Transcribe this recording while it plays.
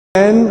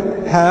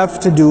Men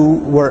have to do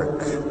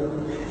work.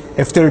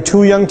 If they're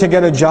too young to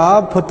get a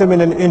job, put them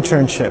in an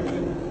internship.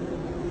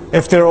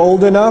 If they're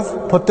old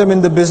enough, put them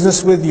in the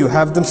business with you.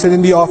 Have them sit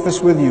in the office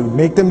with you.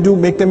 Make them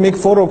make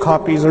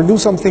photocopies or do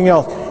something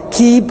else.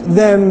 Keep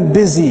them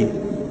busy.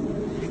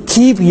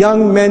 Keep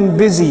young men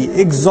busy.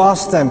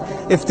 Exhaust them.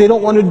 If they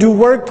don't want to do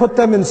work, put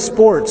them in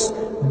sports.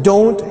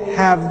 Don't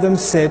have them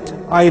sit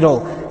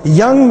idle.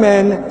 Young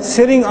men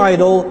sitting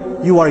idle,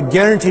 you are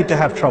guaranteed to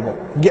have trouble.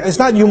 It's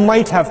not you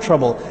might have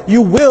trouble.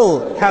 You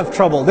will have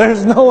trouble.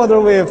 There's no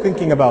other way of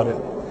thinking about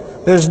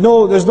it. There's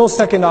no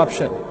second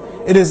option.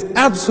 It is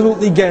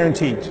absolutely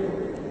guaranteed.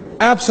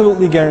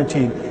 Absolutely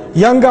guaranteed.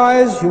 Young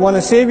guys, you want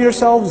to save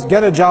yourselves,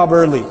 get a job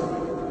early.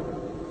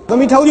 Let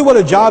me tell you what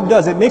a job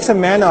does. It makes a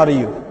man out of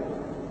you.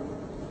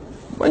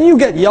 When you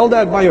get yelled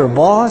at by your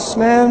boss,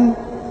 man,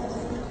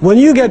 when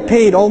you get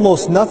paid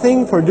almost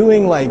nothing for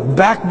doing like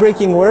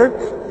back-breaking work,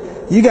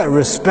 you get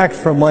respect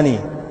for money.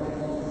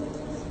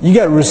 You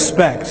get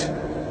respect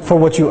for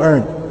what you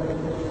earn.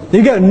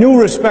 You get new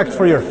respect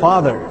for your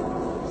father.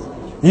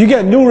 You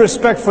get new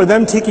respect for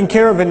them taking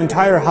care of an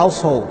entire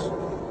household.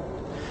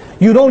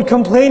 You don't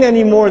complain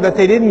anymore that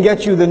they didn't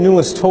get you the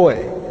newest toy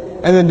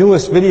and the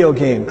newest video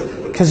game,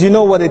 because you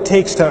know what it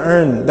takes to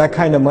earn that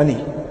kind of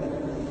money.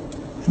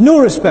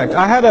 New respect.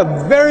 I had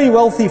a very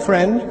wealthy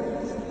friend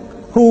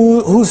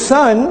whose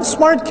son,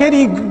 smart kid,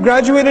 he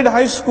graduated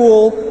high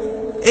school,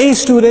 A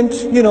student,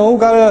 you know,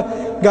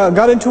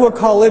 got into a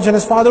college, and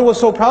his father was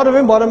so proud of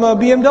him, bought him a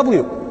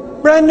BMW.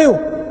 Brand new.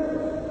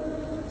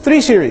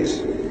 3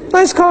 Series.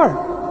 Nice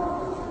car.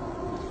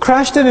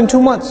 Crashed it in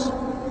 2 months.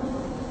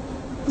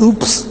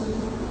 Oops.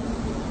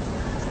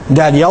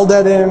 Dad yelled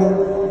at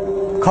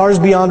him. Car's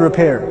beyond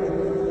repair.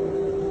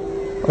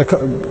 A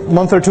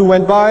month or two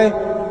went by.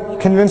 He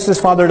convinced his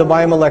father to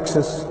buy him a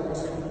Lexus.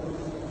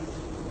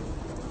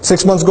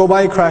 6 months go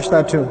by, he crashed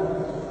that too.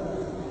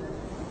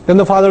 Then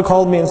the father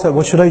called me and said,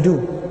 what should I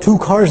do? 2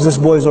 cars this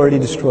boy's already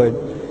destroyed.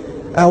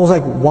 And I was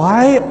like,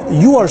 why?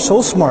 You are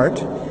so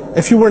smart.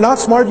 If you were not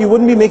smart, you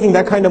wouldn't be making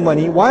that kind of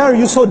money. Why are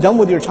you so dumb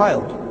with your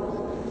child?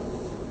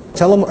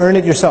 Tell him, earn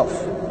it yourself.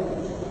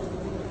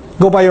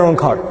 Go buy your own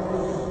car.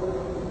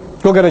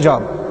 Go get a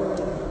job.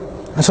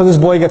 And so this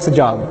boy gets a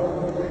job.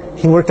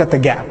 He worked at the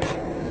Gap,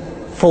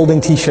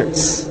 folding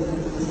t-shirts.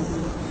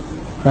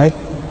 Right?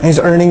 And he's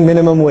earning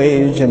minimum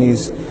wage, and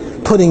he's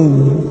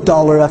putting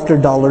dollar after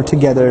dollar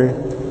together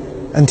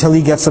until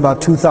he gets about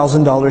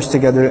 $2,000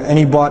 together, and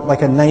he bought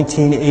like a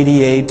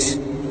 1988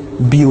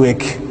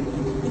 Buick.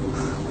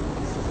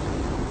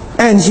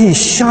 And he's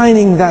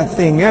shining that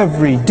thing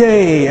every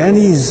day, and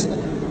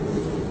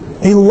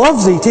he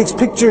loves it. He takes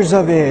pictures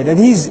of it, and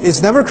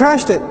it's never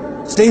crashed it.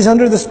 Stays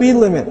under the speed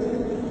limit.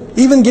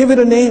 Even give it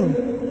a name.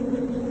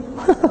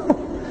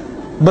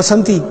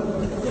 Basanti.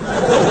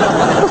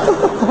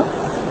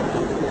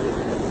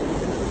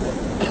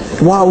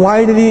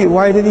 Why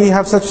did he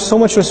have so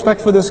much respect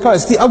for this car?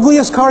 It's the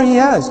ugliest car he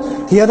has.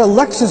 He had a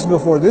Lexus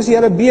before this. He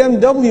had a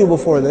BMW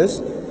before this.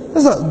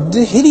 This is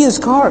a hideous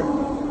car.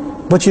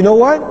 But you know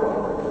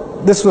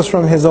what? This was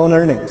from his own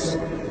earnings.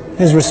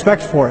 His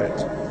respect for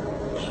it.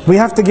 We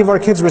have to give our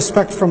kids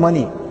respect for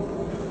money.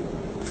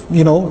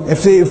 You know,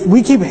 if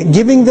we keep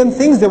giving them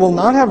things, they will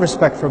not have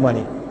respect for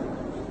money.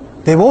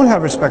 They won't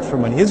have respect for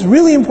money. It's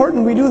really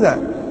important we do that.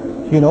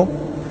 You know.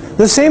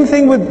 The same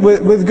thing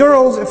with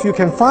girls. If you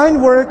can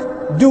find work,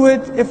 do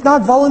it. If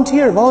not,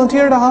 volunteer.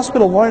 Volunteer at a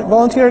hospital.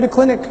 Volunteer at a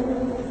clinic.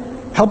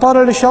 Help out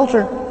at a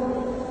shelter.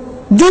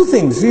 Do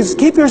things. Just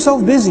keep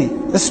yourself busy.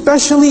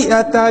 Especially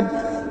at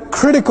that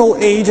critical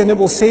age, and it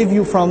will save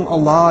you from a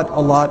lot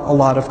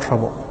of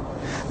trouble.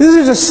 These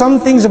are just some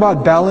things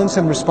about balance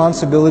and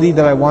responsibility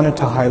that I wanted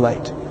to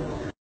highlight.